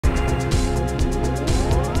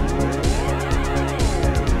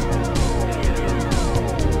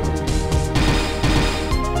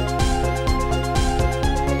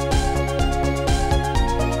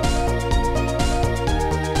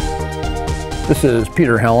This is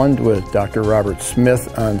Peter Helland with Dr. Robert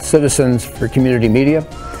Smith on Citizens for Community Media.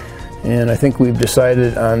 And I think we've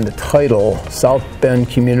decided on the title, South Bend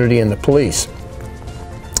Community and the Police.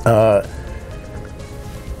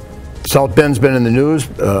 South Bend's been in the news,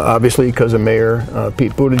 obviously, because of Mayor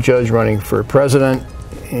Pete Buttigieg running for president.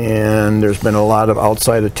 And there's been a lot of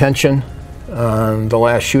outside attention on the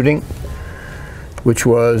last shooting, which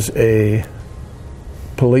was a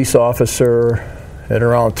police officer at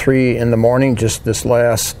around 3 in the morning, just this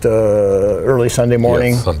last early Sunday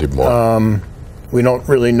morning. Yes, Sunday morning. We don't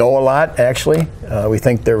really know a lot, actually. We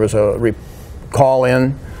think there was a call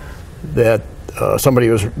in that somebody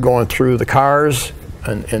was going through the cars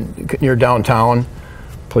and near downtown.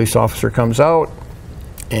 Police officer comes out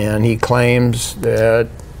and he claims that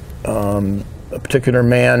a particular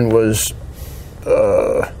man was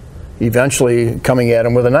eventually coming at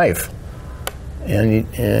him with a knife,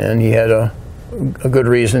 and he had a good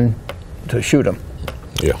reason to shoot him.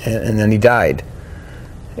 Yeah. And then he died.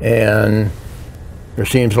 And there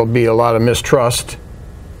seems to be a lot of mistrust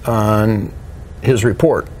on his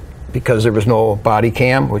report because there was no body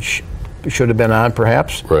cam, which should have been on,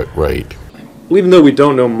 perhaps. Right. Well, even though we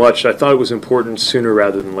don't know much, I thought it was important sooner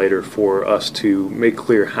rather than later for us to make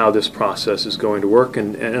clear how this process is going to work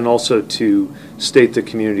and also to state the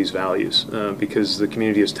community's values because the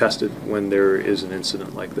community is tested when there is an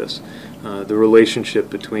incident like this. The relationship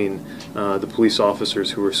between the police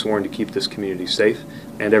officers who are sworn to keep this community safe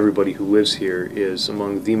and everybody who lives here is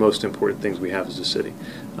among the most important things we have as a city.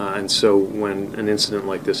 And so when an incident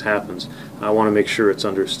like this happens, I want to make sure it's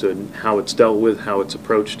understood how it's dealt with, how it's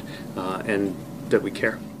approached, and that we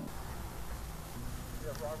care.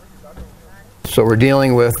 So we're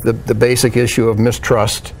dealing with the basic issue of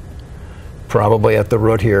mistrust, probably at the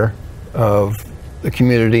root here, of the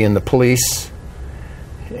community and the police.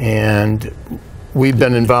 And we've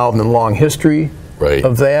been involved in a long history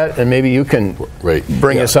of that, and maybe you can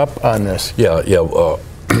bring us up on this. Yeah.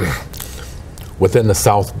 Within the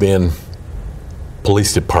South Bend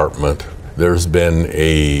Police Department, there's been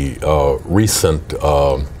a recent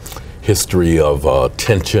history of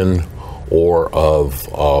tension or of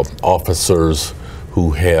officers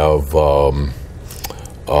who have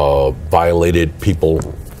violated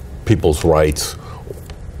people's rights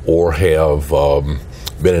or have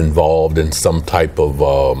been involved in some type of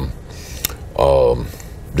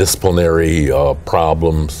disciplinary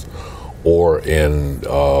problems or in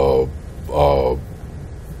a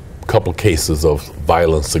couple cases of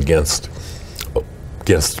violence against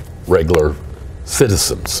regular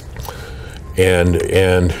citizens, and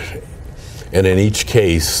in each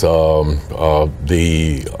case, there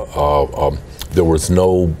was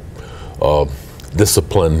no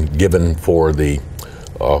discipline given for the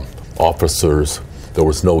officers. There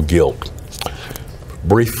was no guilt.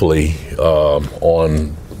 Briefly,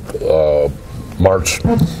 on March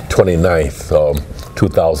 29th,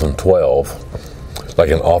 2012, like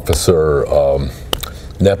an officer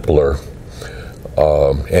Nepler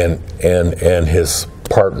and his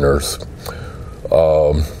partners,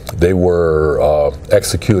 they were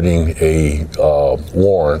executing a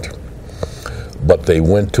warrant, but they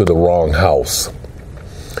went to the wrong house,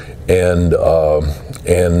 and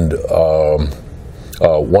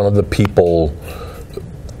one of the people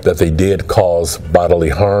that they did cause bodily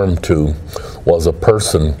harm to was a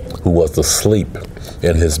person who was asleep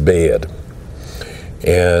in his bed,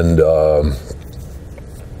 and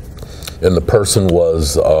the person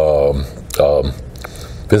was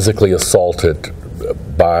physically assaulted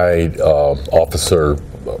by Officer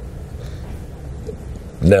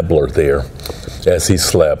Nebler there as he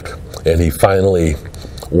slept, and he finally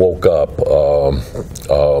woke up on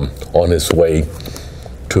his way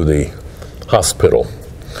to the hospital.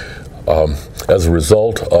 As a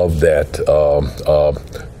result of that,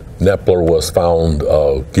 Nepler was found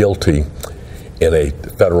guilty in a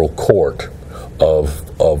federal court of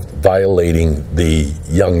violating the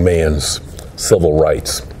young man's civil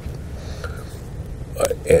rights.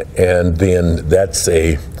 And then that's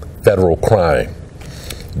a federal crime.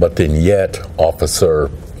 But then yet, Officer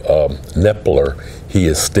Nepler, he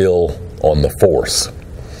is still on the force.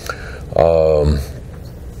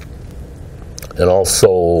 And also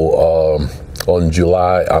on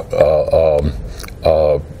July,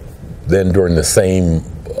 then during the same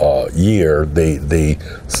year, the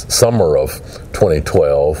summer of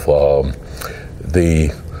 2012,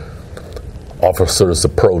 the officers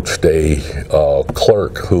approached a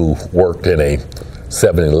clerk who worked in a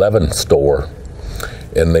 7-Eleven store,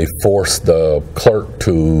 and they forced the clerk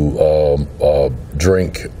to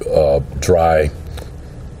drink dry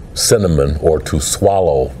cinnamon or to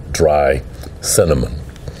swallow dry cinnamon.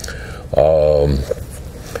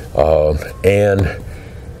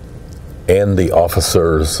 and the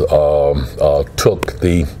officers took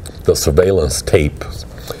the surveillance tape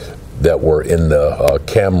that were in the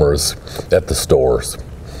cameras at the stores.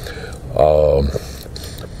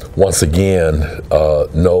 Once again,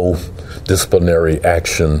 no disciplinary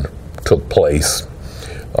action took place,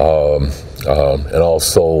 and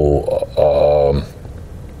also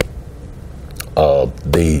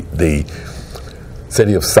the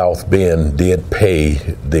city of South Bend did pay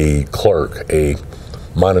the clerk a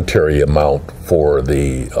monetary amount for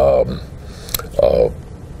the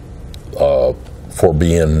for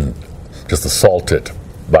being just assaulted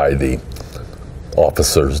by the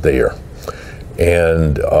officers there,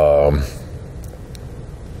 and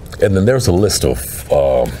then there's a list of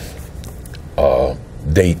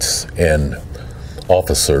dates and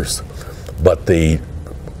officers, but the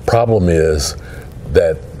problem is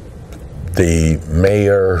that the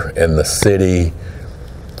mayor and the city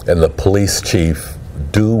and the police chief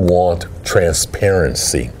do want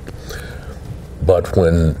transparency. But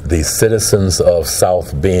when the citizens of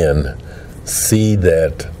South Bend see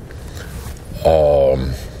that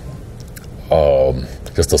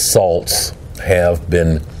just assaults have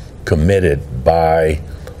been committed by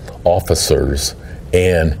officers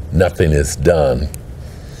and nothing is done,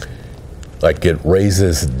 like, it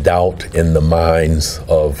raises doubt in the minds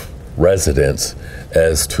of residents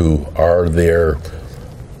as to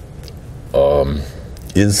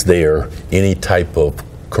is there any type of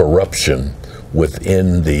corruption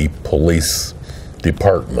within the police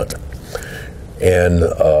department, and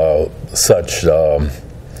such that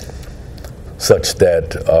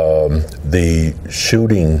the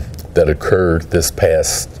shooting that occurred this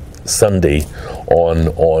past Sunday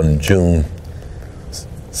on June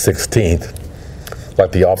 16th,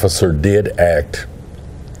 like, the officer did act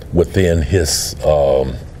within his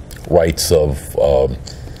rights of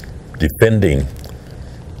defending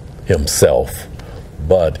himself,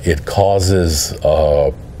 but it causes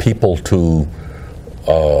people to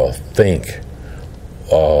think,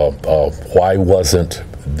 why wasn't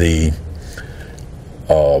the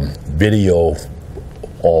video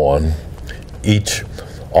on? Each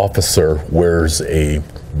officer wears a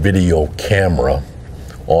video camera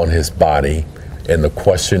on his body, and the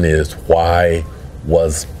question is, why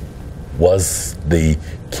was the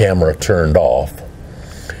camera turned off?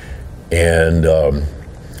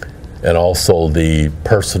 And also, the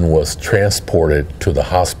person was transported to the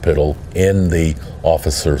hospital in the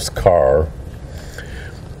officer's car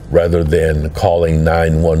rather than calling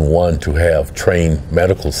 911 to have trained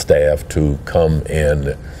medical staff to come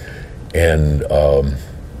and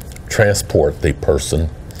transport the person.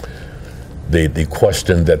 The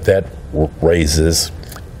question that raises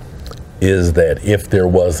is that if there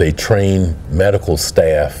was a trained medical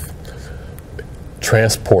staff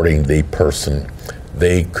transporting the person,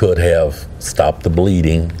 they could have stopped the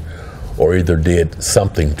bleeding or either did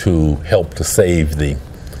something to help to save the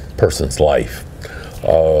person's life.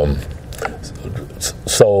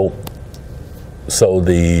 So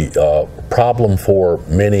the problem for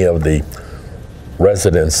many of the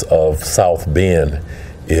residents of South Bend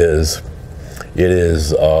is,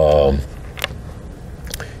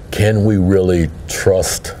 can we really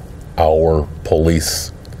trust our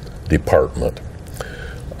police department?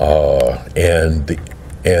 And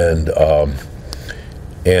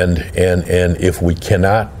if we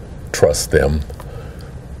cannot trust them,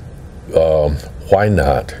 why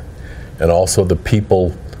not? And also, the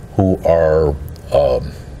people who are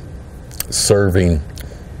serving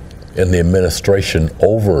in the administration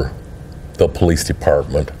over the police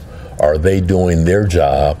department, are they doing their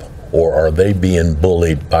job, or are they being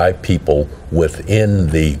bullied by people within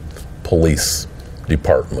the police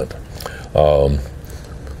department?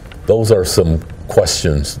 Those are some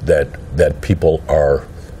questions that people are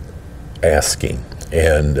asking,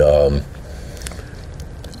 and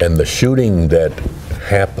the shooting that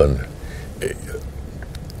happened,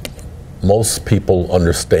 most people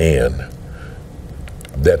understand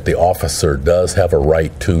that the officer does have a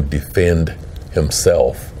right to defend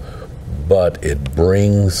himself, but it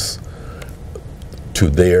brings to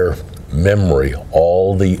their memory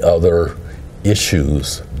all the other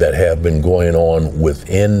issues that have been going on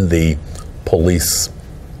within the police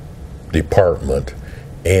department,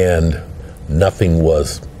 and nothing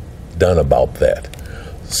was done about that.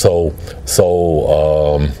 So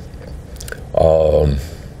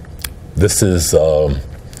this is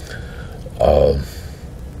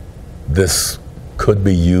this could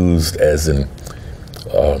be used as an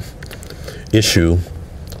issue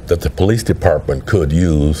that the police department could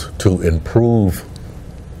use to improve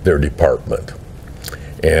their department.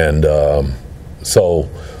 And so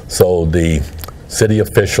the city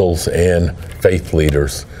officials and faith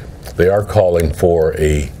leaders, they are calling for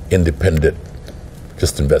a independent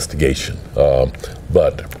just investigation.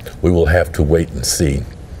 But we will have to wait and see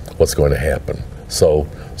what's going to happen. So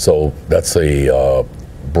that's a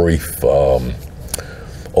brief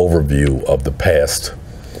overview of the past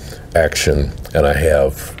action, and I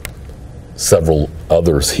have several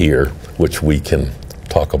others here which we can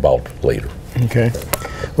talk about later. Okay.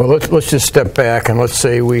 Well, let's just step back and let's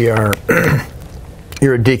say we are,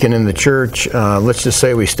 you're a deacon in the church. Let's just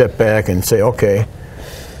say we step back and say, okay,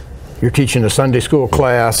 you're teaching a Sunday school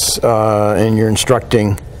class and you're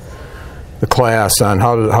instructing the class on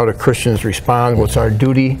how do Christians respond, what's our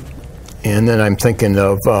duty. And then I'm thinking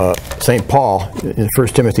of St. Paul in 1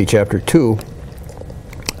 Timothy chapter 2.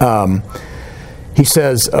 He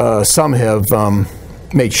says some have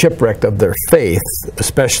made shipwreck of their faith,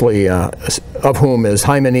 especially of whom is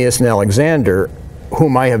Hymenaeus and Alexander,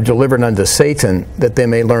 whom I have delivered unto Satan, that they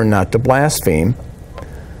may learn not to blaspheme.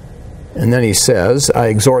 And then he says, I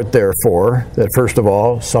exhort therefore that first of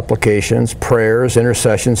all supplications, prayers,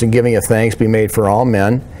 intercessions, and giving of thanks be made for all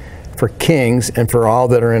men, for kings, and for all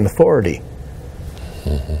that are in authority.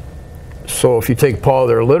 Mm-hmm. So if you take Paul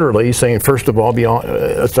there literally, he's saying first of all,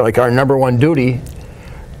 it's like our number one duty.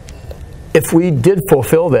 If we did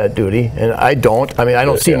fulfill that duty, and I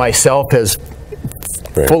don't see myself as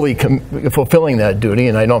fully fulfilling that duty,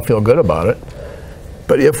 and I don't feel good about it.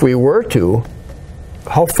 But if we were to,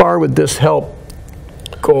 how far would this help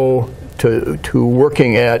go to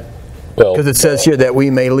working at, because it says here that we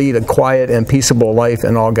may lead a quiet and peaceable life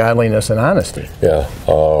in all godliness and honesty. Yeah.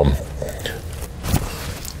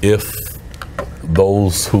 If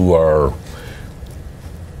those who are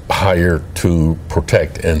hired to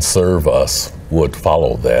protect and serve us would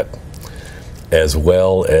follow that, as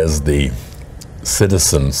well as the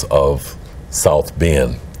citizens of South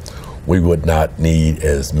Bend, we would not need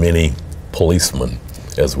as many policemen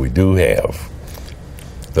as we do have.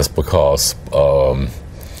 That's because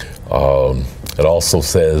it also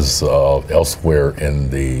says elsewhere in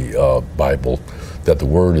the Bible that the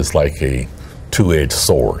word is like a two-edged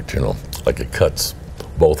sword, like it cuts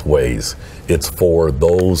both ways. It's for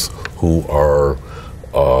those who are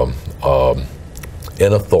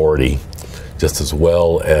in authority, just as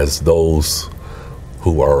well as those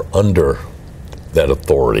who are under that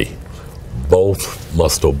authority. Both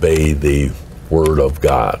must obey the word of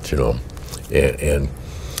God, and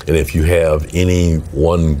if you have any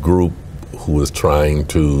one group who is trying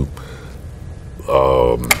to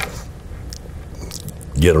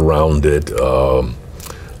get around it,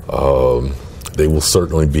 they will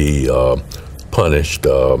certainly be punished,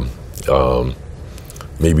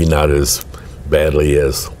 maybe not as badly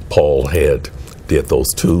as Paul did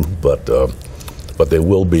those two, but they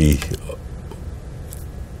will be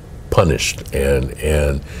punished,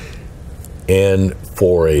 and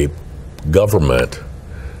for a government,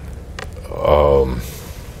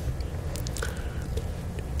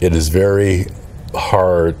 it is very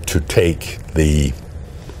hard to take the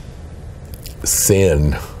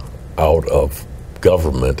sin out of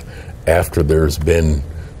government after there's been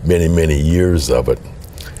many, many years of it.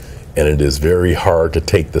 And it is very hard to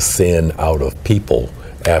take the sin out of people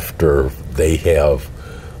after they have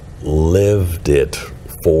lived it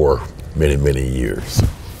for many, many years.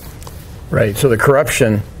 Right. So the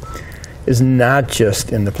corruption is not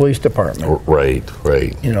just in the police department. Right.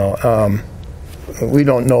 We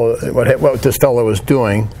don't know what this fellow was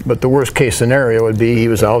doing, but the worst case scenario would be he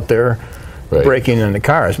was out there breaking into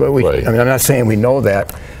cars. But I'm not saying we know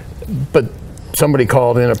that, but somebody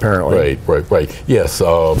called in apparently. Right. Yes,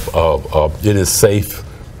 it is safe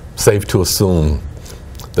to assume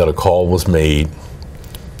that a call was made,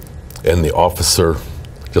 and the officer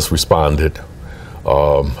just responded,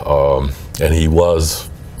 and he was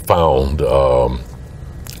found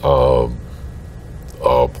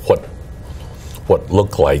what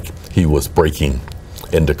looked like he was breaking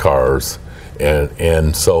into cars,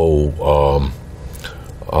 and so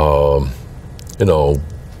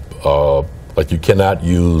like you cannot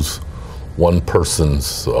use one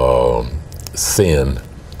person's sin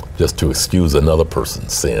just to excuse another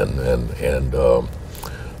person's sin, and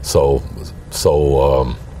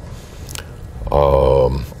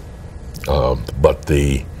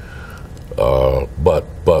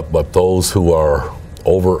but those who are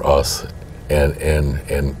over us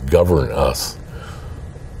and govern us,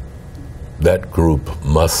 that group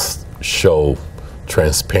must show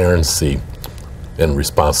transparency and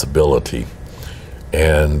responsibility,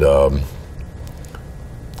 and the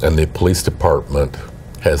police department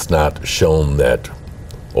has not shown that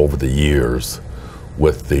over the years.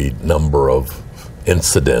 with the number of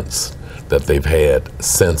incidents that they've had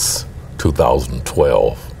since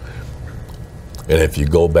 2012. And if you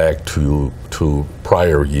go back to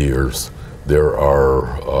prior years, there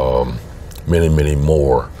are many, many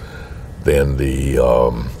more than the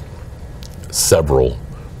several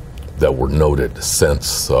that were noted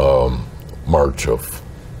since March of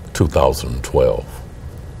 2012.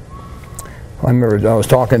 I remember I was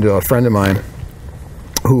talking to a friend of mine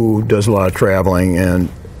who does a lot of traveling, and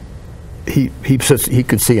he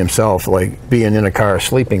could see himself like being in a car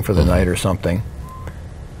sleeping for the night or something,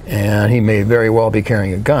 and he may very well be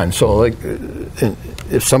carrying a gun. So like,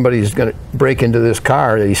 if somebody's going to break into this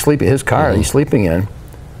car that he's sleeping, his car that he's sleeping in,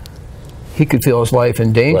 he could feel his life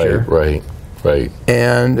in danger. Right.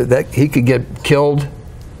 And that he could get killed.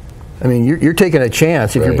 I mean, you're taking a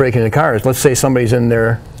chance if you're breaking into cars. Let's say somebody's in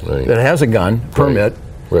there that has a gun permit.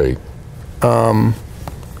 Right. I'm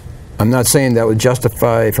not saying that would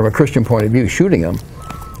justify, from a Christian point of view, shooting them,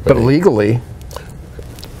 but legally,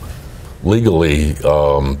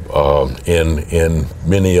 in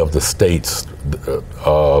many of the states,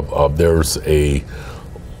 there's a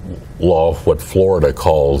law, what Florida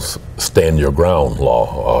calls stand your ground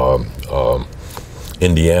law.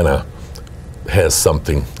 Indiana has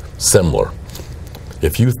something similar.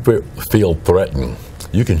 If you feel threatened,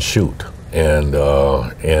 you can shoot, and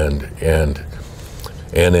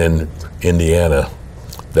in Indiana,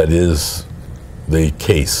 that is the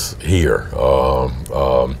case here,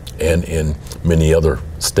 and in many other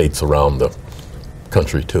states around the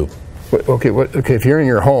country too. Okay, if you're in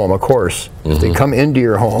your home, of course, if they come into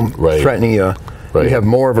your home threatening you, you have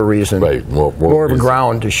more of a reason, more of a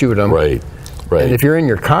ground to shoot them. Right. And if you're in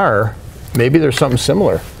your car, maybe there's something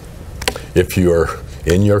similar. If you're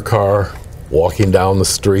in your car, walking down the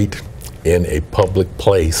street in a public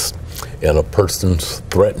place, and a person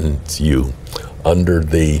threatens you, under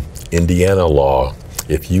the Indiana law,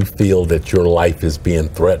 if you feel that your life is being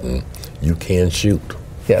threatened, you can shoot.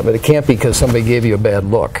 Yeah, but it can't be because somebody gave you a bad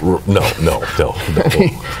look. No.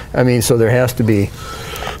 I mean, so there has to be.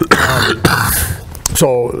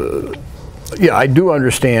 Yeah, I do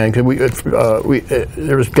understand, because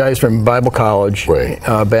there was guys from Bible college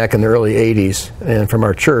back in the early '80s, and from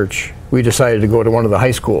our church, we decided to go to one of the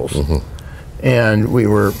high schools, and we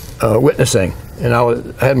were witnessing. And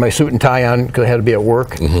I had my suit and tie on because I had to be at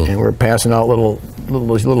work, and we were passing out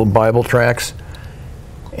little Bible tracts,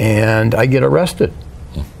 and I get arrested.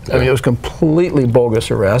 I mean, it was completely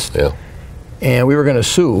bogus arrest, and we were going to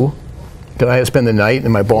sue because I had to spend the night,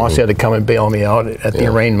 and my boss had to come and bail me out at the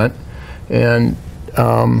arraignment. And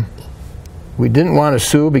we didn't want to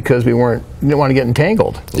sue because we didn't want to get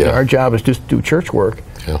entangled. Our job is just to do church work.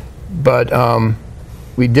 But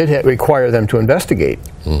we did require them to investigate,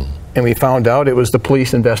 and we found out it was the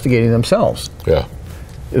police investigating themselves. It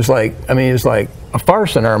was like, I mean, it was like a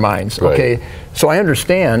farce in our minds. Okay, so I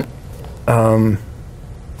understand.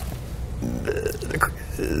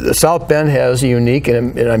 The South Bend has a unique,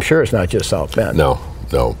 and I'm sure it's not just South Bend. No.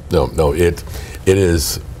 It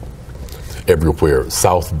is everywhere.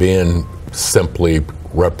 South Bend simply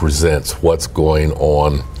represents what's going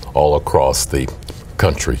on all across the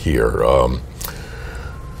country here.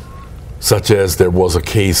 Such as there was a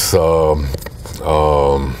case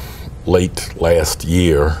late last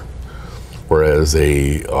year, whereas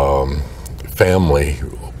a family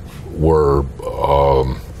were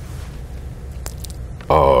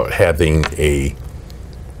having a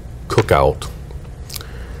cookout,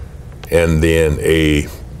 and then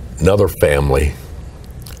another family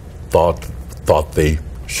thought they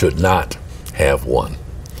should not have one.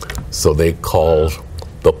 So they called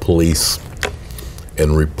the police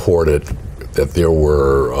and reported that there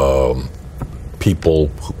were people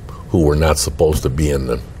who were not supposed to be in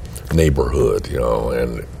the neighborhood,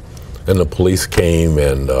 and the police came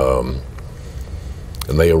and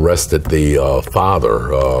they arrested the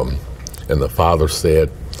father, and the father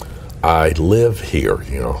said, "I live here,"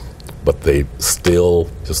 but they still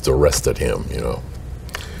just arrested him,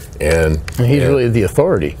 And he's really the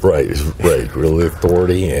authority. Right, really the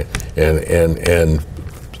authority, and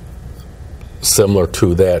similar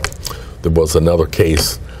to that, there was another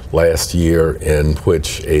case last year in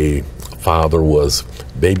which a father was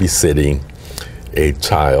babysitting a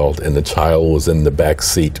child, and the child was in the back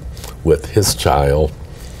seat with his child,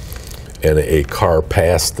 and a car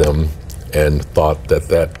passed them and thought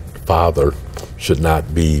that father should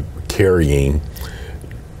not be carrying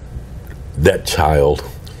that child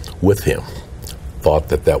with him, thought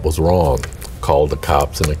that was wrong, called the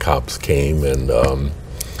cops, and the cops came, and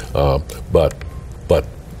but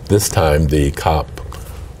this time the cop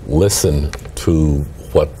listened to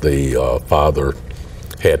what the father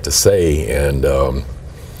had to say, and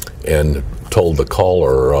told the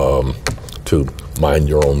caller to mind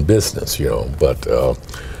your own business, you know. But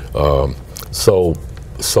so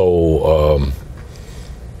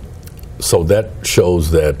that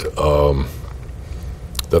shows that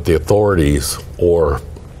that the authorities or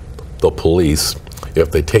the police,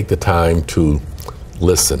 if they take the time to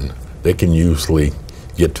listen, they can usually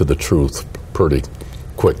get to the truth pretty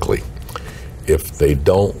quickly. If they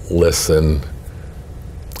don't listen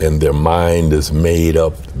and their mind is made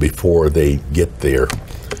up before they get there,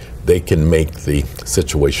 they can make the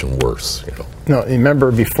situation worse. You know. No,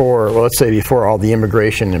 remember before, well, let's say before all the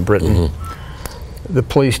immigration in Britain, the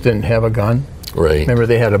police didn't have a gun. Right. Remember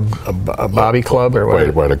they had a bobby club or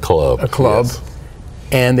whatever. Right, a club. A club. Yes.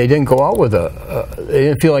 And they didn't go out with they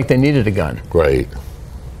didn't feel like they needed a gun. Right.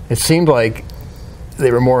 It seemed like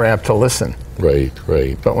they were more apt to listen. Right.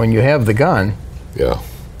 But when you have the gun, Yeah.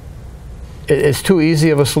 It's too easy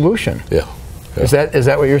of a solution. Yeah. Is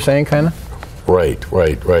that what you're saying, kind of? Right.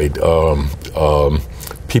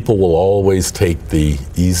 People will always take the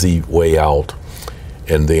easy way out,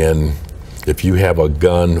 and then if you have a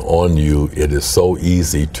gun on you, it is so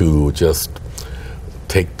easy to just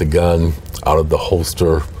take the gun out of the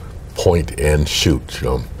holster, point and shoot. You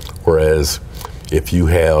know? Whereas if you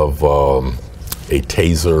have a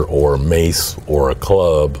taser or a mace or a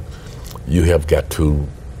club, you have got to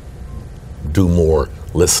do more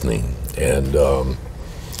listening, and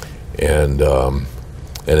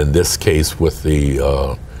in this case with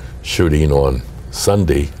the shooting on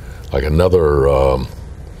Sunday, like another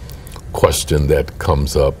question that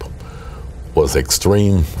comes up was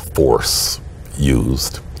extreme force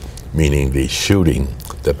used, meaning the shooting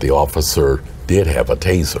that the officer did have a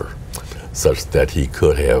taser, such that he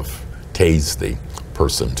could have tased the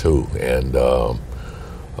person too, and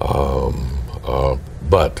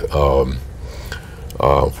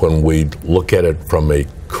when we look at it from a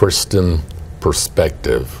Christian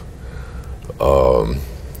perspective,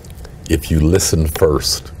 if you listen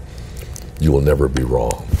first, you will never be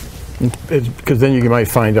wrong. Because then you might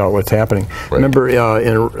find out what's happening. Right. Remember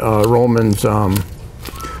in Romans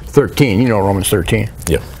 13, you know Romans 13?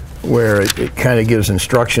 Yeah. Where it kind of gives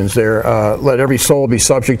instructions there. Let every soul be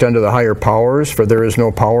subject unto the higher powers, for there is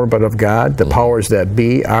no power but of God. The powers that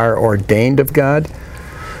be are ordained of God.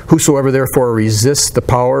 Whosoever therefore resists the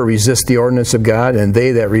power, resists the ordinance of God, and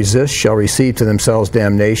they that resist shall receive to themselves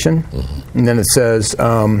damnation. And then it says,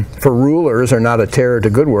 for rulers are not a terror to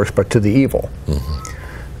good works, but to the evil.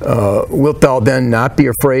 Wilt thou then not be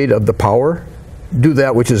afraid of the power? Do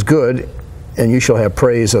that which is good, and you shall have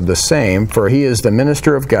praise of the same, for he is the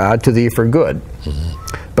minister of God to thee for good.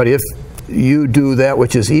 But if you do that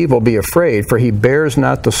which is evil, be afraid, for he bears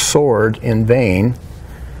not the sword in vain,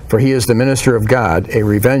 for he is the minister of God, a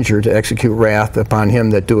revenger to execute wrath upon him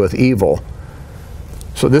that doeth evil.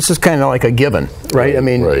 So this is kind of like a given, right? I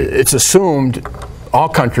mean, it's assumed all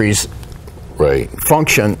countries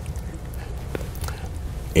function.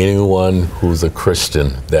 Anyone who's a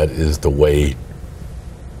Christian, that is the way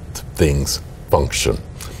things function.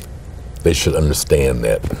 They should understand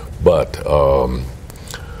that. But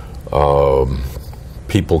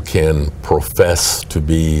people can profess to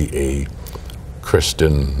be a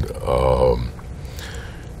Christian,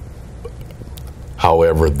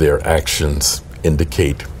 however their actions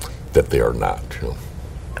indicate that they are not. You know.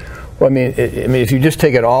 Well, I mean, if you just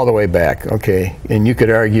take it all the way back, okay, and you could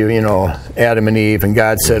argue, you know, Adam and Eve, and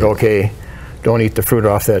God said, okay, don't eat the fruit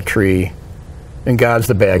off that tree, and God's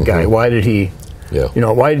the bad guy. Why did he, you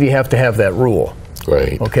know, why did he have to have that rule?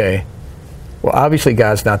 Right. Okay. Well, obviously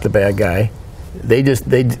God's not the bad guy.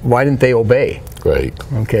 Why didn't they obey? Right.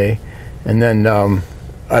 Okay. And then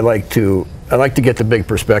I like to get the big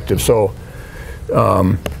perspective. So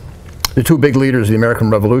the two big leaders of the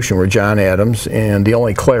American Revolution were John Adams and the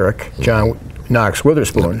only cleric, John Knox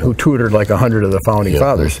Witherspoon, who tutored like 100 of the founding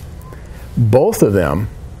fathers. Both of them,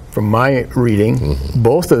 from my reading,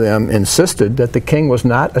 both of them insisted that the king was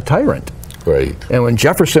not a tyrant. Right. And when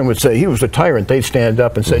Jefferson would say he was a tyrant, they'd stand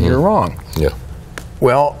up and say, you're wrong. Yeah.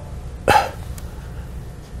 Well,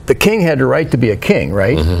 the king had the right to be a king,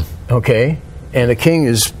 right? Okay. And the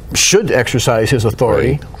king should exercise his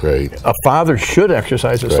authority. Right. A father should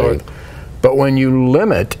exercise his authority. But when you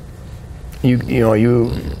limit, you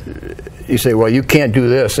say, well, you can't do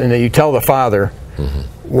this, and then you tell the father,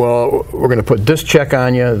 well, we're going to put this check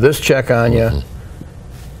on you, this check on you,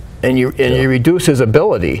 and you reduce his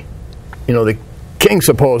ability. You know, the king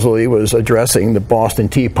supposedly was addressing the Boston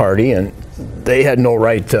Tea Party, and they had no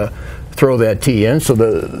right to throw that tea in. So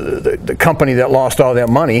the company that lost all that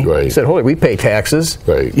money said, "Holy, we pay taxes.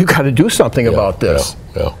 You got to do something about this."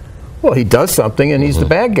 Well, he does something and he's the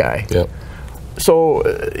bad guy. Yep. So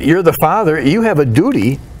you're the father. You have a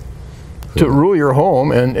duty to rule your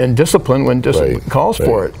home and discipline when discipline calls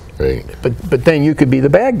for it. Right. But then you could be the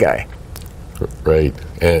bad guy. Right.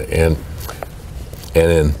 And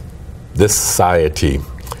in this society,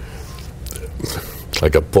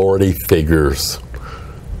 like authority figures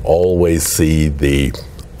always see the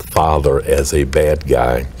father as a bad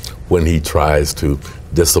guy when he tries to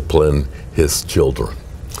discipline his children.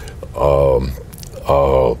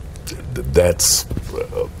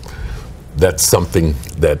 That's something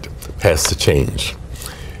that has to change.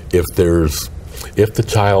 If the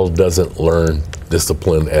child doesn't learn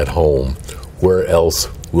discipline at home, where else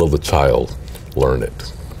will the child learn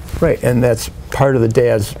it? Right, and that's part of the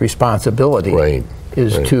dad's responsibility. Right.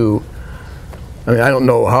 Is to, I mean, I don't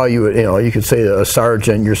know how you would, you could say a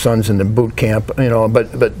sergeant, your son's in the boot camp,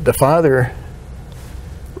 but the father,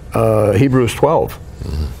 Hebrews 12.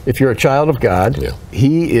 If you're a child of God,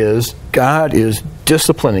 God is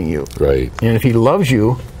disciplining you. Right. And if he loves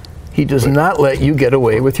you, he does not let you get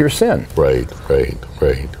away with your sin. Right.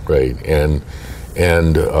 And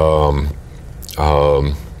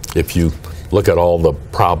if you look at all the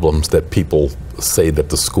problems that people say that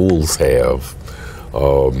the schools have,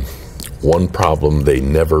 one problem they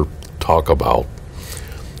never talk about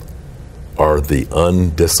are the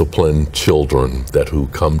undisciplined children who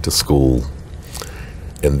come to school.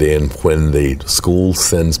 And then when the school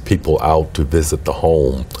sends people out to visit the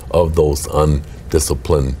home of those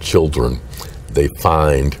undisciplined children, they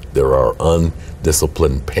find there are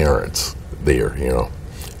undisciplined parents there,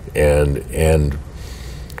 and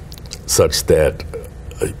such that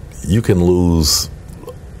you can lose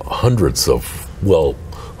hundreds or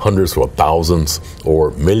thousands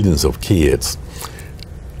or millions of kids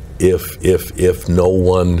if no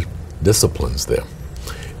one disciplines them.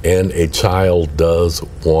 And a child does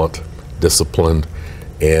want discipline,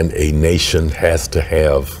 and a nation has to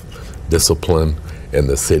have discipline, and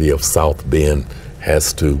the city of South Bend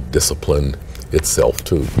has to discipline itself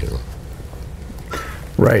too.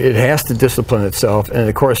 Right, it has to discipline itself, and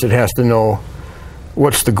of course it has to know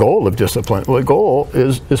what's the goal of discipline. Well, the goal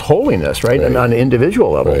is holiness, right? And on an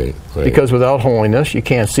individual level. Right. Because without holiness, you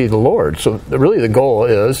can't see the Lord. So really the goal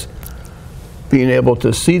is being able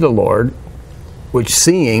to see the Lord, which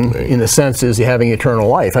seeing, in a sense, is having eternal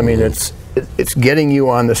life. I mean, it's getting you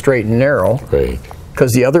on the straight and narrow. Right.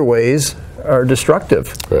 Because the other ways are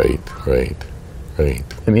destructive. Right. I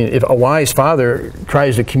mean, if a wise father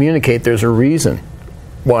tries to communicate, there's a reason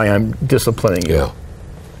why I'm disciplining you. Yeah.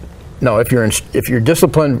 Now, if you're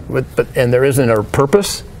disciplined and there isn't a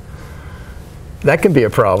purpose, that can be a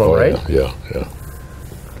problem, right? Yeah.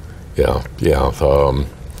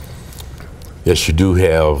 Yes, you do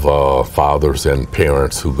have fathers and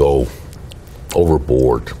parents who go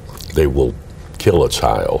overboard. They will kill a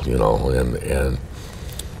child, and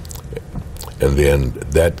then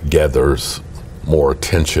that gathers more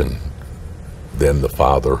attention than the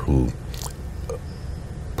father who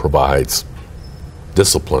provides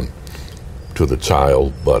discipline to the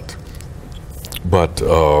child, but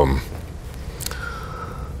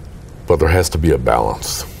there has to be a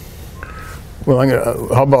balance. Well,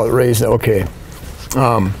 how about raising? Okay,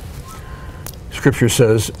 Scripture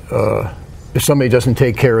says if somebody doesn't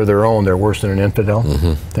take care of their own, they're worse than an infidel.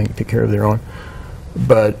 Take care of their own.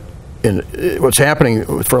 But what's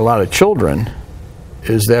happening for a lot of children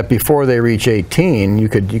is that before they reach 18, you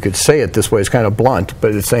could say it this way. It's kind of blunt,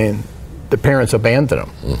 but it's saying the parents abandon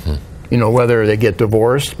them. Whether they get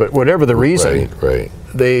divorced, but whatever the reason,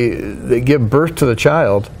 they give birth to the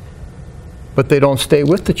child, but they don't stay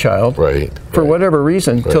with the child for whatever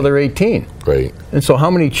reason till they're 18. And so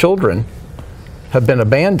how many children have been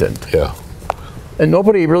abandoned? Yeah. And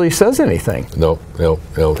nobody really says anything. No.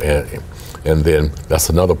 And then that's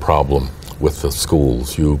another problem with the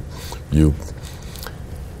schools. You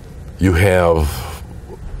have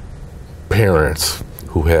parents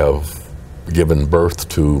who have given birth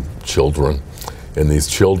to children, and these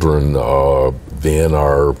children then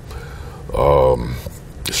are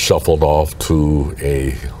shuffled off to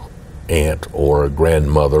a aunt or a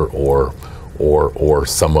grandmother or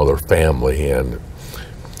some other family, and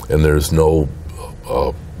there's no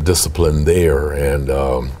discipline there, and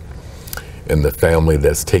the family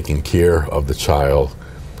that's taking care of the child,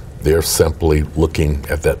 they're simply looking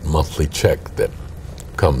at that monthly check that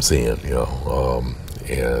comes in,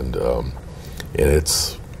 and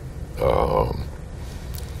it's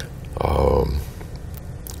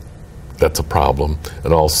that's a problem.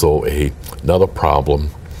 And also another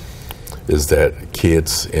problem is that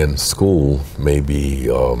kids in school may be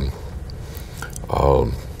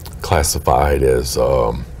classified as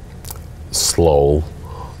slow,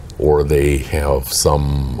 or they have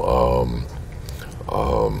some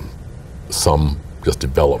just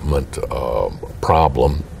development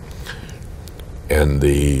problem, and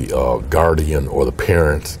the guardian or the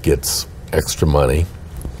parent gets extra money,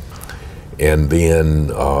 and then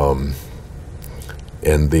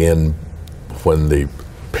when the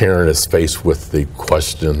parent is faced with the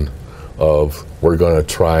question of, we're going to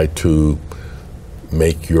try to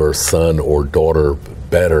make your son or daughter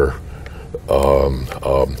better,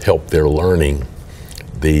 help their learning,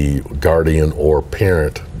 the guardian or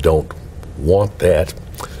parent don't want that.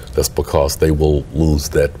 That's because they will lose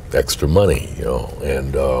that extra money,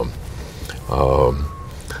 and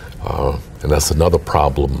that's another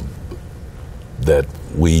problem that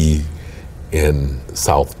we in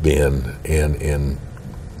South Bend and in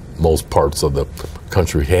most parts of the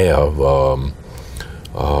country have.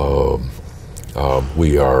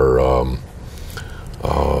 We are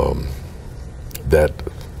that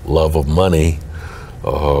love of money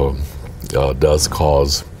does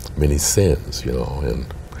cause many sins,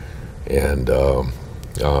 and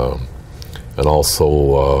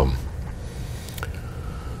also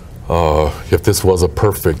if this was a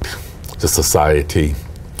perfect society,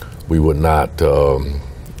 we would not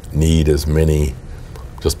need as many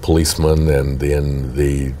just policemen, and then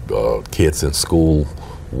the kids in school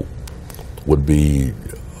would be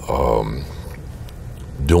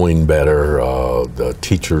doing better, the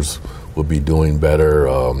teachers would be doing better,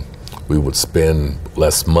 we would spend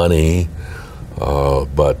less money,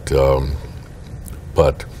 but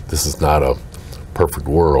this is not a perfect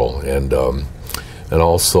world, and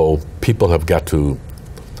also people have got to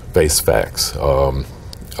face facts.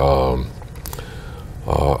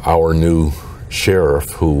 Our new sheriff,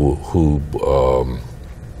 who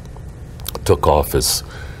took office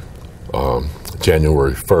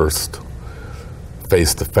January 1st,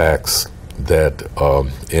 faced the facts that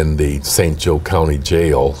in the St. Joe County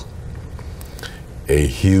Jail, a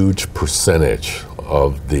huge percentage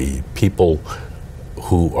of the people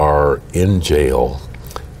who are in jail,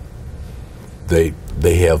 they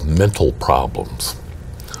have mental problems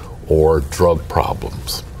or drug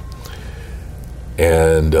problems,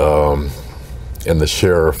 and the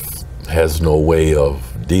sheriff has no way of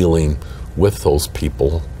dealing with those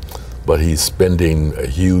people, but he's spending a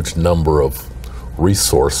huge number of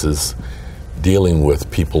resources dealing with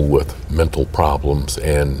people with mental problems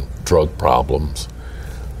and drug problems,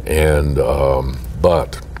 and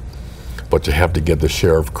but you have to give the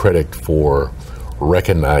sheriff credit for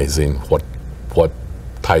recognizing what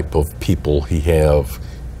type of people he have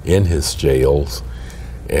in his jails,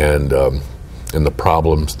 and the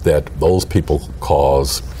problems that those people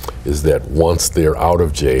cause is that once they're out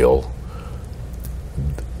of jail,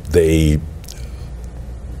 they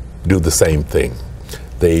do the same thing.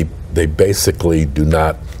 They basically do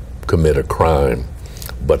not commit a crime,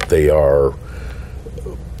 but they are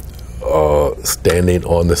standing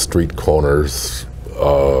on the street corners,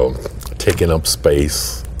 taking up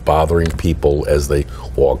space, bothering people as they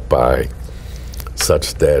walk by,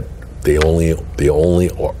 such that the only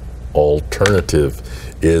alternative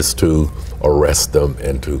is to arrest them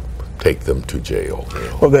and to take them to jail.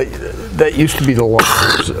 Well, that used to be the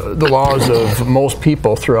laws of most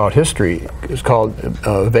people throughout history. It's called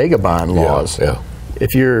vagabond laws. Yeah.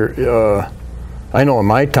 If you're, I know in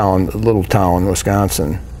my town, little town,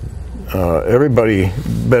 Wisconsin, everybody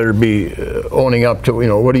better be owning up to,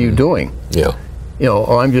 what are you doing? Yeah.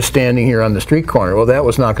 I'm just standing here on the street corner. Well, that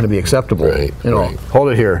was not going to be acceptable. Right. Right. Hold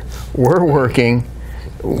it here. We're working.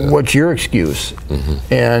 What's your excuse?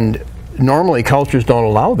 Mm-hmm. And normally cultures don't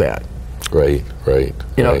allow that. Right.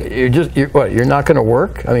 You're not going to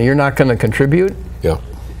work? I mean, you're not going to contribute? Yeah.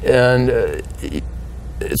 And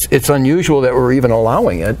it's unusual that we're even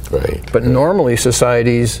allowing it. Right. But normally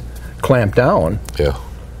societies clamp down. Yeah.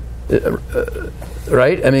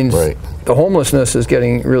 Right? I mean, right. The homelessness is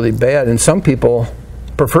getting really bad, and some people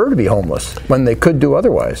prefer to be homeless when they could do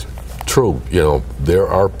otherwise. True. There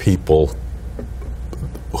are people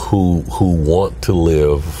who want to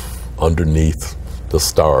live underneath the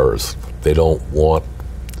stars. They don't want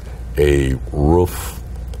a roof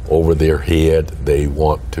over their head. They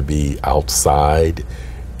want to be outside,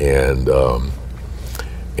 and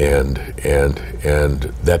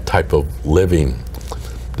that type of living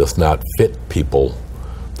does not fit people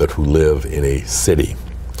who live in a city.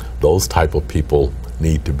 Those type of people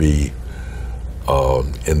need to be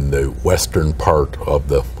in the western part of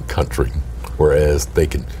the country, whereas they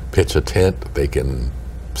can pitch a tent, they can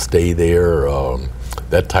stay there.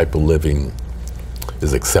 That type of living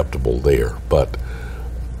is acceptable there. But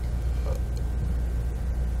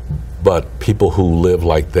But people who live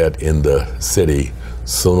like that in the city,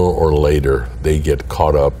 sooner or later, they get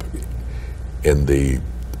caught up in the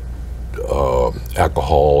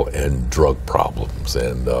alcohol and drug problems,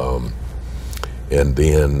 and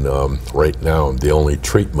then right now the only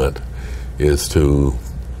treatment is to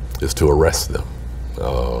arrest them,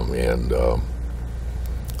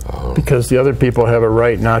 because the other people have a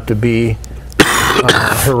right not to be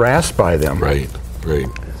harassed by them. Right.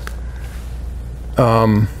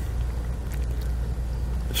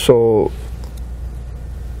 So,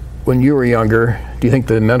 when you were younger, do you think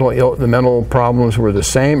the mental problems were the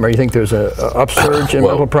same, or do you think there's a upsurge in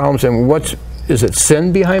mental problems? And is it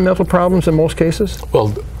sin behind mental problems in most cases?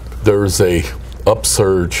 Well, there's a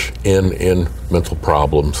upsurge in mental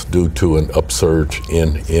problems due to an upsurge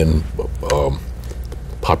in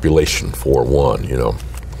population, for one,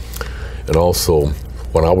 and also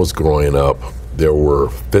when I was growing up, there were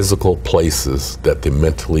physical places that the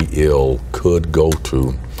mentally ill could go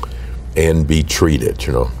to and be treated,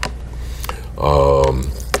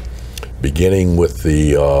 beginning with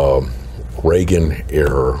the Reagan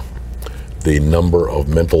era, the number of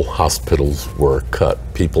mental hospitals were cut.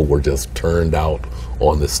 People were just turned out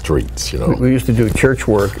on the streets, We used to do church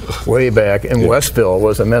work way back, and Westville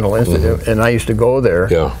was a mental institute, and I used to go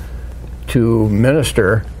there to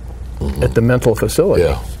minister at the mental facility.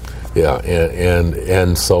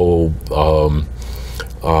 And so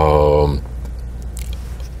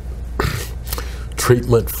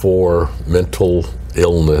treatment for mental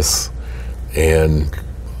illness and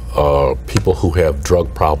people who have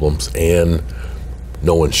drug problems and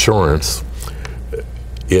no insurance,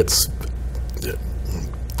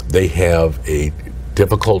 they have a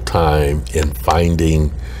difficult time in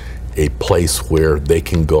finding a place where they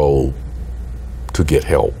can go to get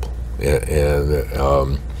help. And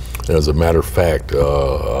as a matter of fact,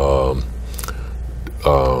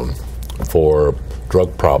 for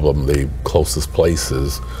drug problem, the closest place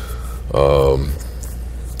is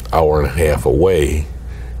hour and a half away,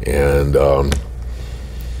 and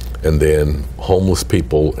then homeless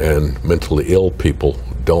people and mentally ill people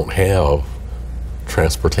don't have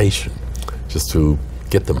transportation just to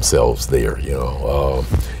get themselves there,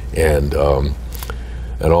 and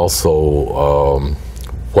also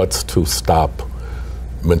what's to stop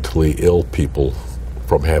mentally ill people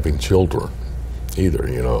from having children either,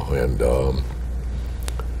 and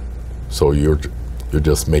so you're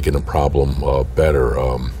just making a problem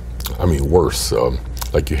worse.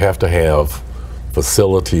 Like, you have to have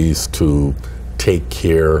facilities to take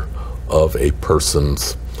care of a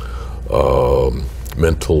person's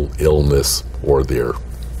mental illness or their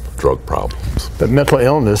drug problems. But mental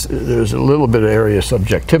illness, there's a little bit of area of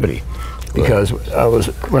subjectivity, because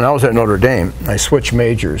when I was at Notre Dame, I switched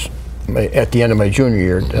majors at the end of my junior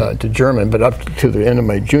year to German, but up to the end of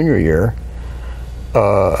my junior year,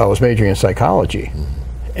 I was majoring in psychology.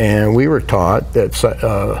 And we were taught that,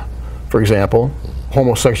 for example,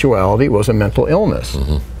 homosexuality was a mental illness.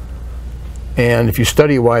 And if you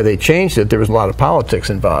study why they changed it, there was a lot of politics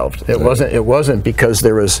involved. It wasn't because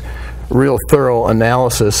there was real thorough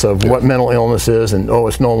analysis of what mental illness is, and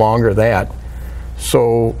it's no longer that.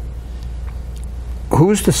 So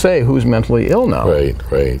who's to say who's mentally ill now? Right.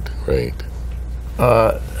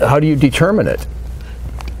 How do you determine it?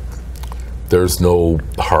 There's no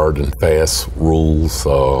hard and fast rules,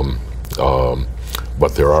 but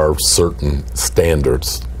there are certain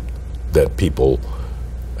standards that people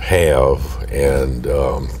have, and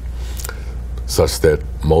such that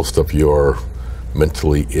most of your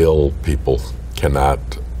mentally ill people cannot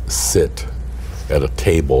sit at a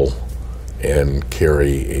table and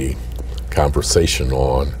carry a conversation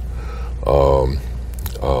on,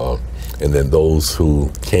 and then those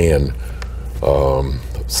who can,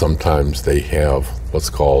 sometimes they have what's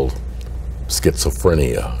called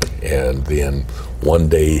schizophrenia, and then one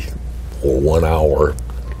day or 1 hour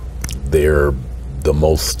they're the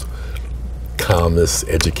most calmest,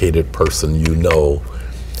 educated person you know,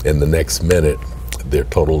 and the next minute they're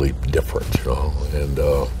totally different, and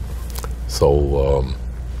so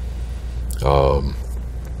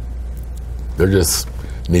there just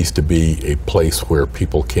needs to be a place where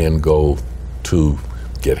people can go to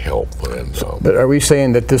get help. And but are we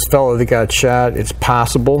saying that this fellow that got shot, it's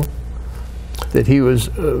possible that he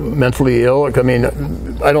was mentally ill? I mean,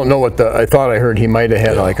 I don't know what I thought I heard he might have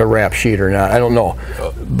had like a rap sheet or not. I don't know,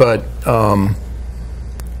 but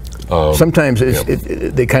sometimes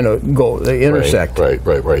they kind of they intersect.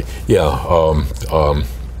 Right. Yeah.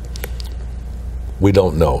 We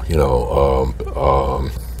don't know.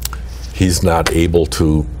 He's not able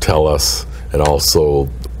to tell us, and also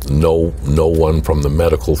no one from the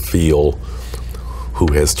medical field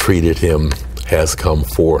who has treated him has come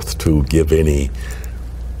forth to give any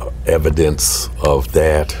evidence of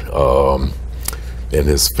that. And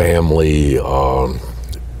his family,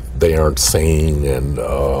 they aren't sane, and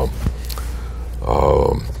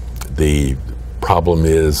the problem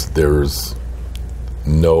is there's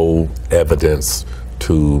no evidence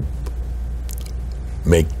to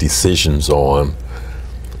make decisions on,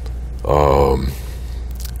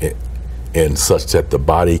 and such that the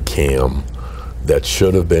body cam that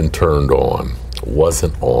should have been turned on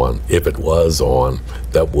wasn't on. If it was on,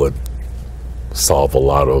 that would solve a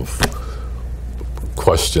lot of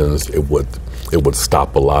questions. It would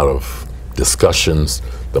stop a lot of discussions,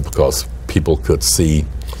 because people could see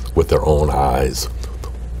with their own eyes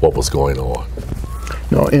what was going on.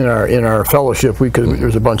 No, in our fellowship,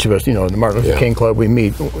 there's a bunch of us, the Martin Luther King Club. We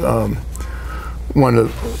meet. One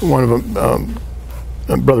of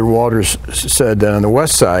them, Brother Walters, said that on the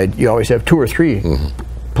west side, you always have 2 or 3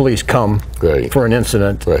 police come for an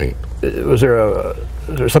incident. Right. Was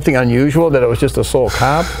there something unusual that it was just a sole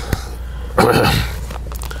cop?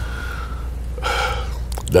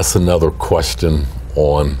 That's another question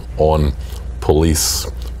on police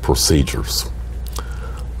procedures.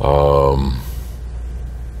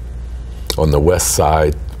 On the west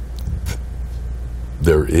side,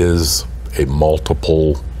 there is a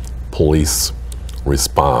multiple police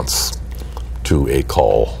response to a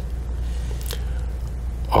call.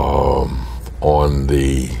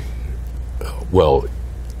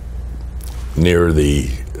 Near the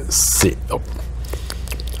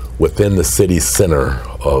within the city center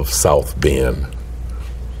of South Bend,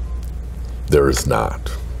 there is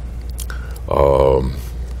not.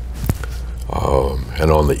 And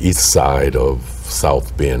on the east side of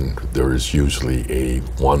South Bend, there is usually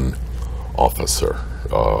one officer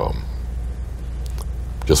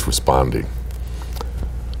just responding.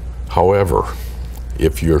 However,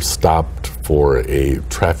 if you're stopped for a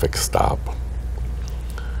traffic stop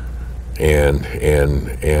and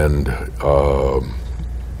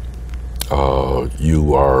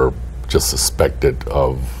you are just suspected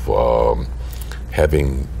of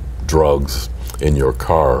having drugs in your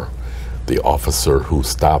car, the officer who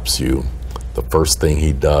stops you, the first thing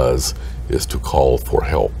he does is to call for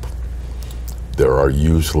help. There are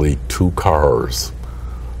usually 2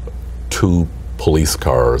 police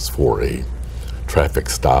cars for a traffic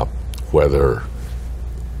stop, whether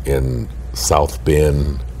in South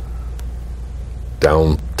Bend,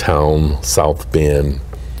 downtown South Bend,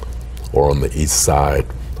 or on the east side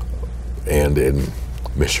and in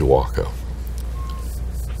Mishawaka.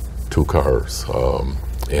 2 cars.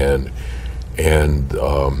 And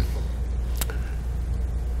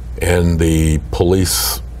the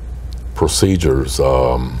police procedures,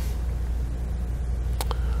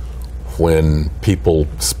 when people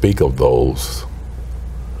speak of those,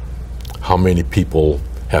 how many people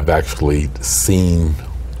have actually seen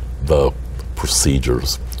the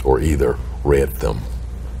procedures or either read them?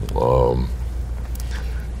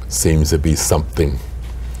 Seems to be something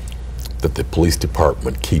that the police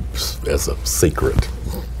department keeps as a secret.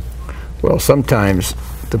 Well, sometimes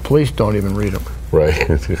the police don't even read them. Right.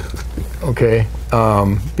 Okay,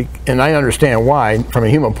 and I understand why from a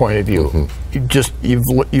human point of view.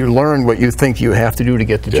 You learn what you think you have to do to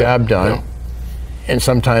get the job done, and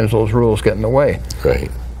sometimes those rules get in the way.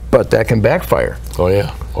 Right. But that can backfire. Oh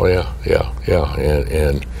yeah.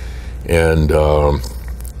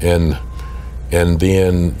 And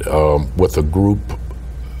then with a group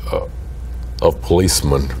of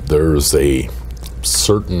policemen, there's a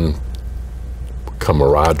certain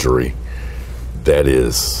camaraderie that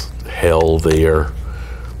is held there.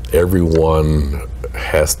 Everyone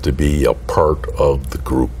has to be a part of the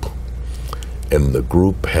group, and the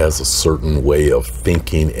group has a certain way of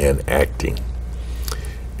thinking and acting,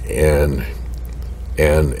 and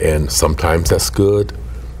sometimes that's good,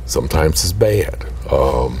 sometimes it's bad,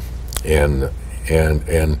 and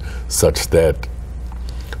such that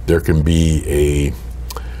there can be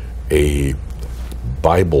a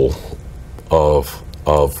Bible of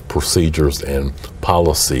procedures and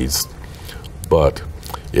policies, but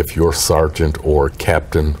if your sergeant or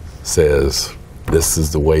captain says this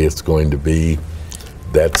is the way it's going to be,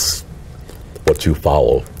 that's what you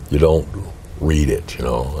follow. You don't read it,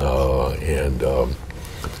 and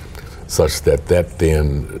such that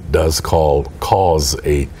then does cause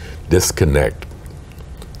a disconnect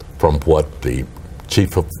from what the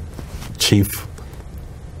chief of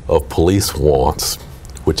police wants,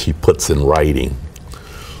 which he puts in writing,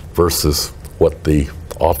 versus what the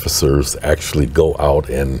officers actually go out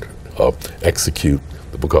and execute.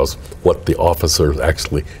 Because what the officers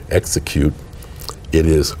actually execute, it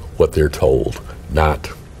is what they're told, not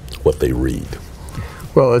what they read.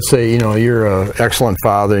 Well, let's say, you're an excellent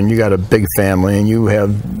father and you got a big family and you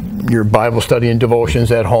have your Bible study and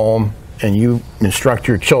devotions at home and you instruct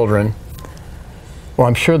your children. Well,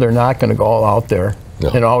 I'm sure they're not going to go all out there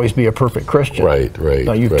and always be a perfect Christian. Right.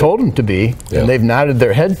 Now, you've told them to be, and they've nodded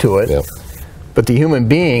their head to it. Yep. But the human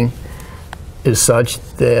being is such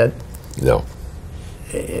that,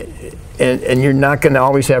 and you're not going to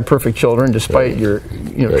always have perfect children, despite your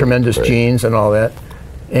tremendous genes and all that.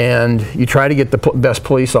 And you try to get the best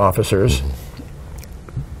police officers,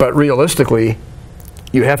 but realistically,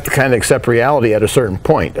 you have to kind of accept reality at a certain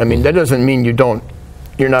point. I mean, that doesn't mean you're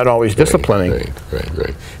not always disciplining.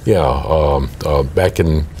 Right. Yeah, back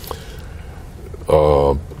in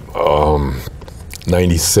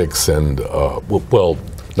 96 and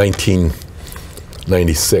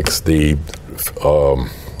 1996, the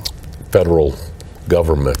federal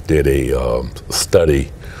government did a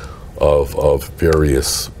study of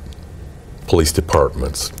various police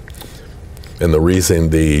departments, and the reason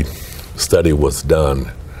the study was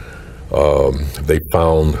done, they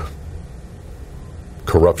found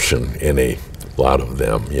corruption in a lot of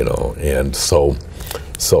them, and so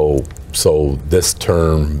this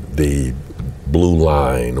term, the blue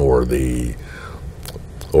line or the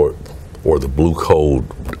blue code,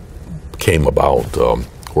 came about,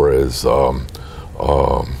 whereas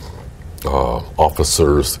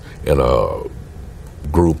officers in a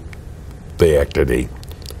group, they acted a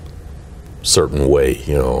certain way,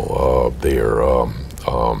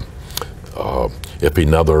 if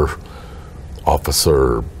another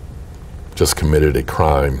officer just committed a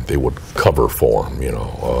crime, they would cover for him,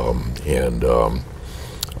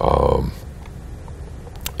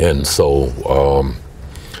 and so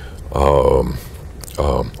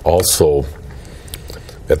also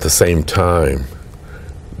at the same time,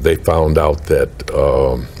 they found out that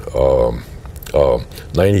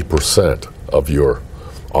 90% of your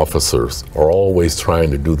officers are always trying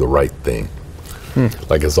to do the right thing.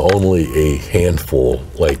 Like it's only a handful,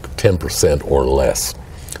 like 10% or less,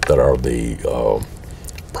 that are the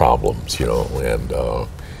problems,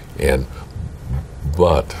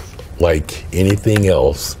 but like anything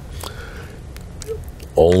else,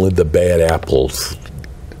 only the bad apples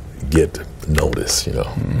get noticed,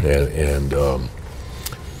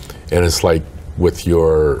 and it's like with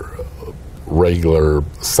your regular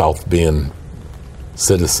South Bend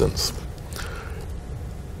citizens,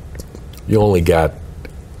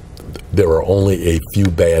 there are only a few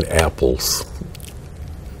bad apples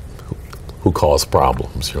who cause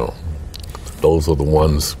problems, Those are the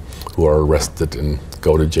ones who are arrested and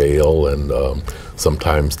go to jail, and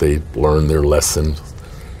sometimes they learn their lesson,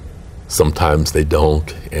 sometimes they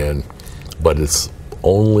don't, but it's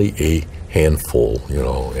only a handful,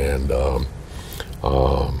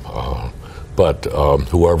 but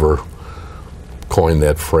whoever coined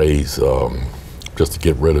that phrase, just to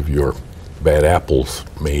get rid of your bad apples,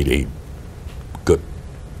 made a good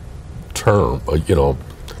term,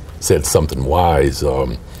 said something wise,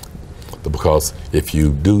 because if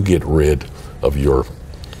you do get rid of your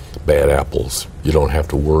bad apples, you don't have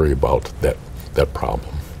to worry about that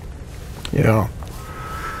problem. Yeah.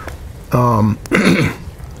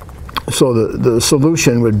 So the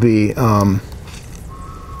solution would be,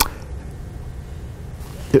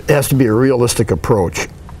 it has to be a realistic approach,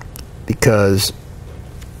 because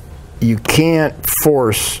you can't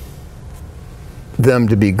force them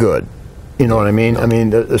to be good. You know what I mean? I mean,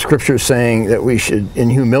 the scripture is saying that we should, in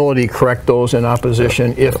humility, correct those in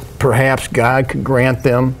opposition, if perhaps God could grant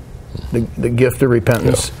them the gift of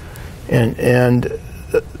repentance. And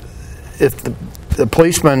if the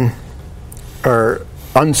policemen are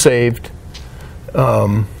unsaved,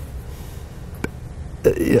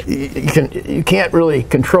 you can't really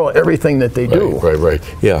control everything that they do. Right.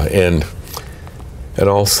 Yeah, and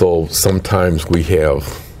also sometimes we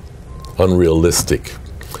have unrealistic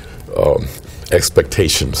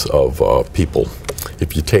expectations of people.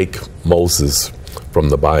 If you take Moses from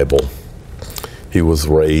the Bible, he was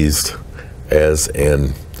raised as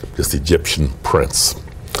an just Egyptian prince.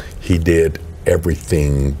 He did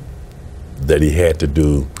everything that he had to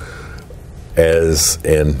do as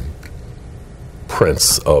an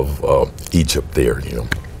prince of Egypt there,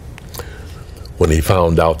 When he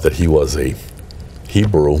found out that he was a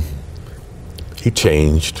Hebrew, he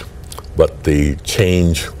changed, but the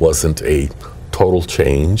change wasn't a total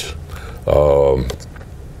change.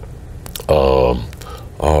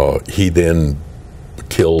 He then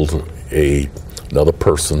killed another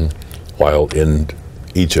person while in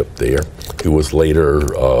Egypt there. He was later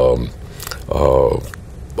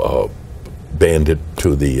banded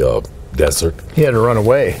to the desert. He had to run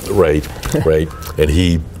away. Right, right. And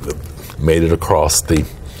he made it across the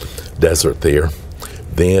desert there.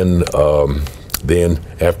 Then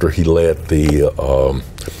after he led the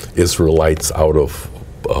Israelites out of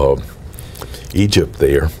Egypt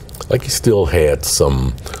there, like he still had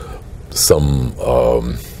some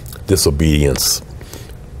disobedience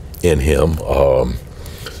in him.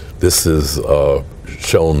 This is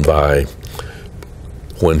shown by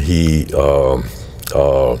when he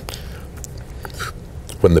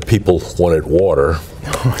when the people wanted water,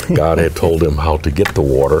 God had told him how to get the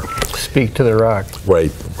water. Speak to the rock.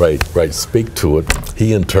 Right. Speak to it.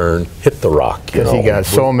 He in turn hit the rock. Because he got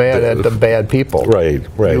so mad at the bad people. Right.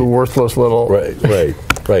 You worthless little.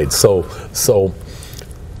 Right. So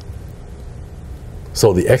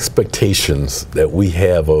the expectations that we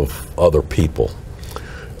have of other people,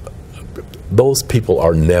 those people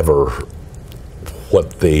are never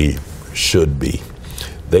what they should be.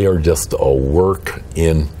 They are just a work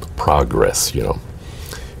in progress, you know.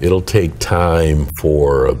 It'll take time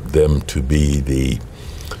for them to be the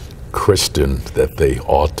Christian that they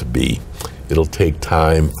ought to be. It'll take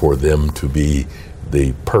time for them to be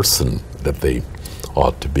the person that they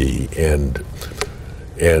ought to be. And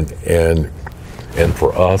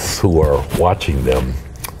for us who are watching them,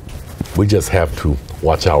 we just have to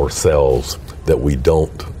watch ourselves that we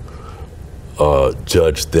don't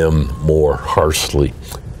judge them more harshly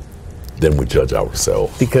than we judge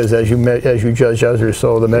ourselves. Because as you judge others,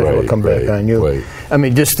 so the measure will come back on you. Right. I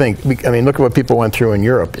mean, just think. I mean, look at what people went through in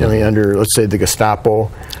Europe. I mean, under, let's say, the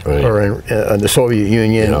Gestapo, or in the Soviet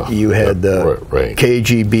Union, you had the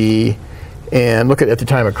KGB, and look at the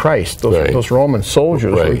time of Christ. Those Roman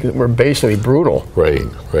soldiers were basically brutal. Right.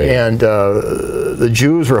 And the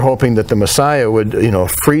Jews were hoping that the Messiah would,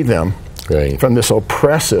 free them from this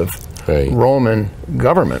oppressive Roman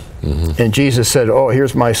government. And Jesus said, oh,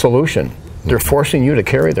 here's my solution. They're forcing you to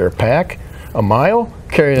carry their pack a mile,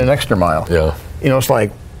 carry it an extra mile. It's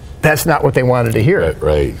like, that's not what they wanted to hear.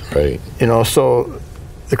 Right. So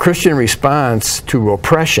the Christian response to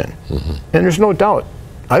oppression, and there's no doubt,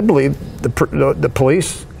 I believe the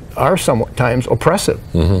police are sometimes oppressive,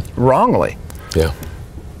 wrongly.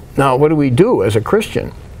 Now, what do we do as a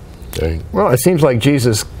Christian? Well, it seems like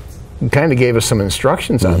Jesus kind of gave us some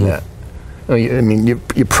instructions on that. I mean,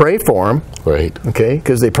 you pray for them, okay,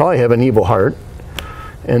 because they probably have an evil heart,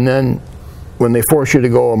 and then when they force you to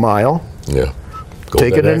go a mile,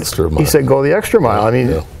 take it extra mile. He said, go the extra mile. I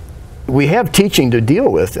mean, we have teaching to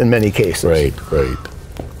deal with in many cases.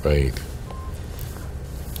 Right.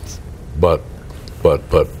 But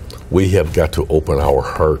we have got to open our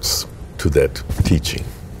hearts to that teaching,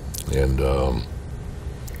 and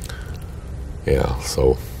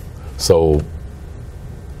So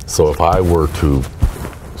if I were to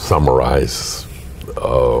summarize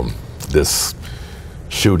this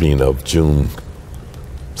shooting of June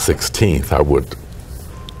 16th, I would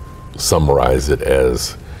summarize it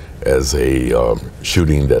as a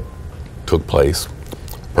shooting that took place.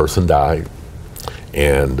 Person died,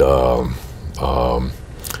 and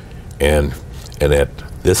at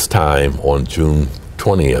this time on June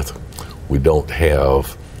 20th, we don't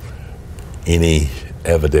have any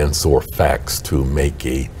evidence or facts to make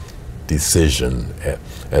a decision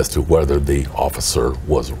as to whether the officer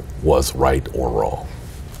was right or wrong.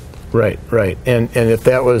 Right. And if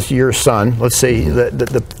that was your son, let's say that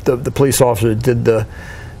the police officer did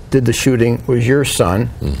the shooting was your son,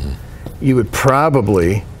 you would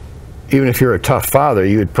probably, even if you're a tough father,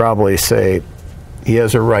 you would probably say he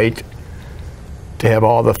has a right to have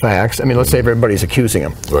all the facts. I mean, let's say everybody's accusing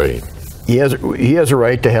him. Right. He has a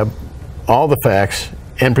right to have all the facts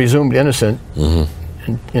and presumed innocent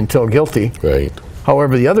until guilty. Right.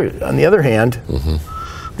 However, on the other hand,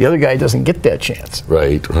 the other guy doesn't get that chance.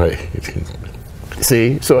 Right.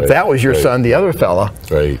 See, so if that was your son, the other fella,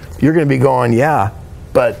 you're going to be going, yeah,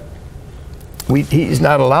 but he's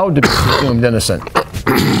not allowed to be presumed innocent.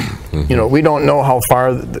 We don't know how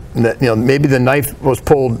far, maybe the knife was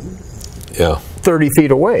pulled 30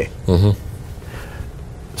 feet away.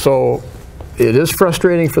 So it is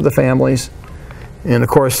frustrating for the families. And of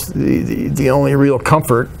course, the only real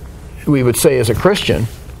comfort we would say as a Christian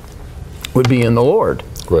would be in the Lord.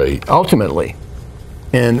 Ultimately.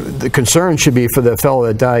 And the concern should be for the fellow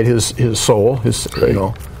that died, his soul,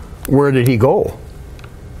 where did he go?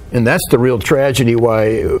 And that's the real tragedy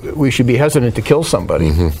why we should be hesitant to kill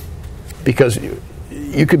somebody. Because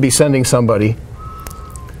you could be sending somebody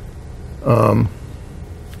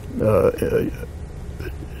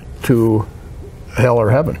to hell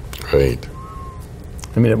or heaven.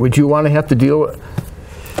 I mean, would you want to have to deal with?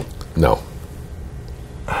 No.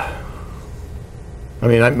 I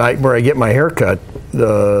mean, where I get my hair cut,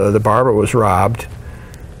 the barber was robbed,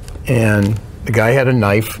 and the guy had a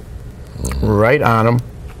knife right on him,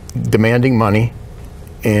 demanding money,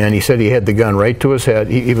 and he said he had the gun right to his head.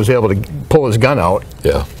 He was able to pull his gun out,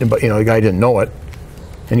 Yeah. but the guy didn't know it,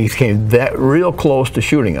 and he came that real close to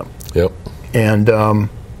shooting him. Yep. And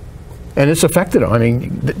it's affected him. I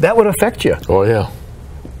mean, that would affect you. Oh yeah.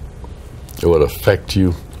 It would affect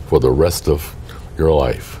you for the rest of your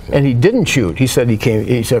life. And he didn't shoot. He said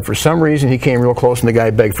he said for some reason he came real close and the guy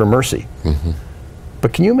begged for mercy. Mm-hmm.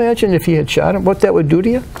 But can you imagine if he had shot him, what that would do to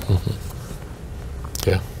you? Mm-hmm.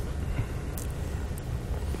 Yeah.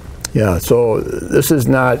 Yeah, so this is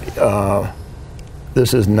not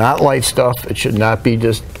light stuff. It should not be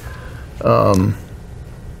just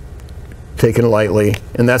taken lightly.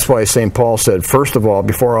 And that's why St. Paul said, first of all,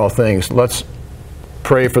 before all things, let's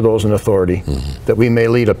pray for those in authority, that we may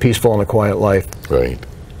lead a peaceful and a quiet life. Right.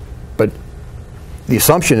 But the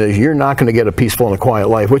assumption is you're not going to get a peaceful and a quiet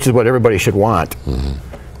life, which is what everybody should want.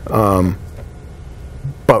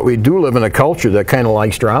 But we do live in a culture that kind of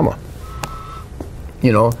likes drama.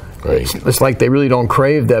 Right. It's like they really don't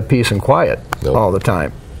crave that peace and quiet all the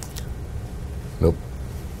time. Nope.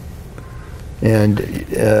 And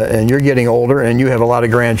you're getting older, and you have a lot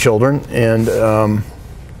of grandchildren, and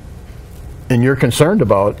you're concerned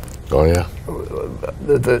about Oh yeah.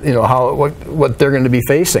 what they're going to be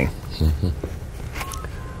facing.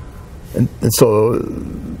 And so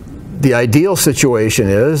the ideal situation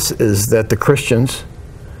is that the Christians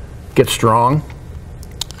get strong,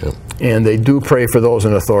 Yep. and they do pray for those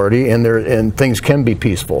in authority, and things can be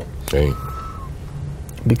peaceful. Right.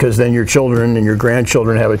 Because then your children and your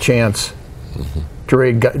grandchildren have a chance to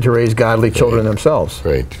raise godly children themselves.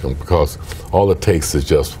 Right. Because all it takes is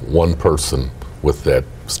just one person with that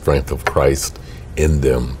strength of Christ in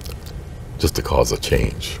them just to cause a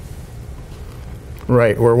change.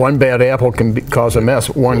 Right. Where one bad apple can cause a mess,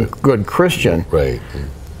 one good Christian Right.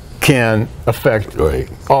 can affect Right.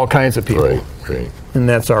 all kinds of people. Right. Right. And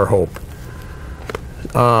that's our hope.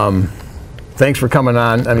 Thanks for coming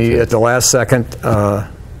on. I mean, at the last second, of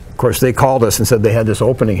course, they called us and said they had this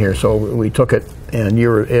opening here, so we took it, and you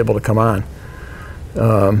were able to come on.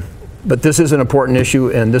 But this is an important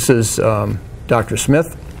issue, and this is Dr.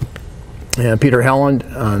 Smith and Peter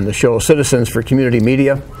Helland on the show Citizens for Community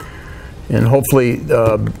Media. And hopefully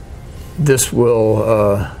this will,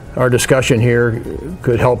 our discussion here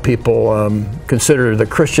could help people consider the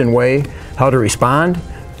Christian way, how to respond,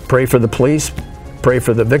 pray for the police, pray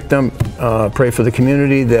for the victim, pray for the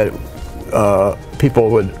community, that people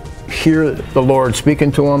would hear the Lord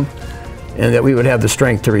speaking to them, and that we would have the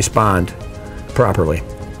strength to respond properly.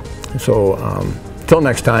 So, till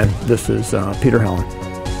next time, this is Peter Helland.